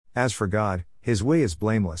As for God, His way is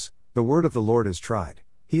blameless, the word of the Lord is tried,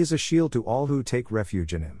 He is a shield to all who take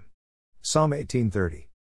refuge in Him. Psalm 18:30.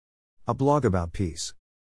 A blog about peace.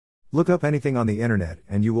 Look up anything on the internet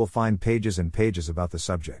and you will find pages and pages about the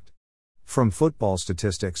subject. From football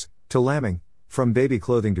statistics, to lambing, from baby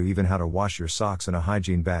clothing to even how to wash your socks in a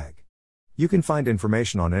hygiene bag. You can find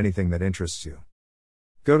information on anything that interests you.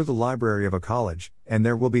 Go to the library of a college, and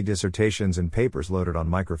there will be dissertations and papers loaded on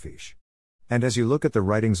microfiche. And as you look at the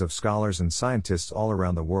writings of scholars and scientists all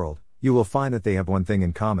around the world, you will find that they have one thing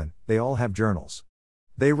in common: they all have journals.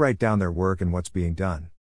 They write down their work and what's being done.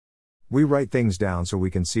 We write things down so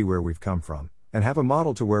we can see where we've come from, and have a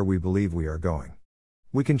model to where we believe we are going.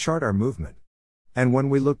 We can chart our movement. And when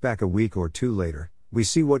we look back a week or two later, we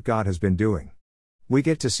see what God has been doing. We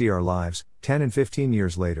get to see our lives, 10 and 15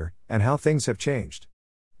 years later, and how things have changed.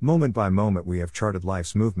 Moment by moment we have charted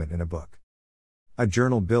life's movement in a book. A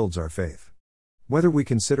journal builds our faith. Whether we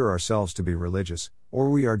consider ourselves to be religious, or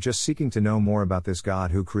we are just seeking to know more about this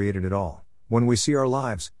God who created it all, when we see our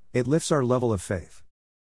lives, it lifts our level of faith.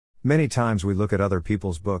 Many times we look at other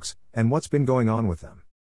people's books, and what's been going on with them.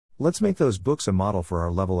 Let's make those books a model for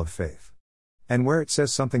our level of faith. And where it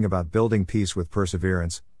says something about building peace with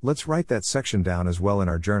perseverance, let's write that section down as well in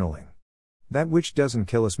our journaling. That which doesn't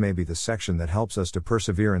kill us may be the section that helps us to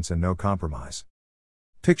perseverance and no compromise.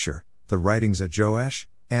 Picture, the writings at Joash,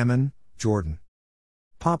 Ammon, Jordan.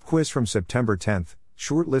 Pop quiz from September 10th,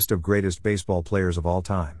 short list of greatest baseball players of all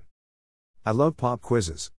time. I love pop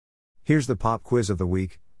quizzes. Here's the pop quiz of the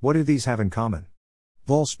week. What do these have in common?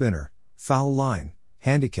 Ball spinner, foul line,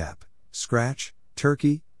 handicap, scratch,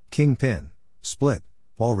 turkey, king pin, split,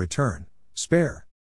 ball return, spare.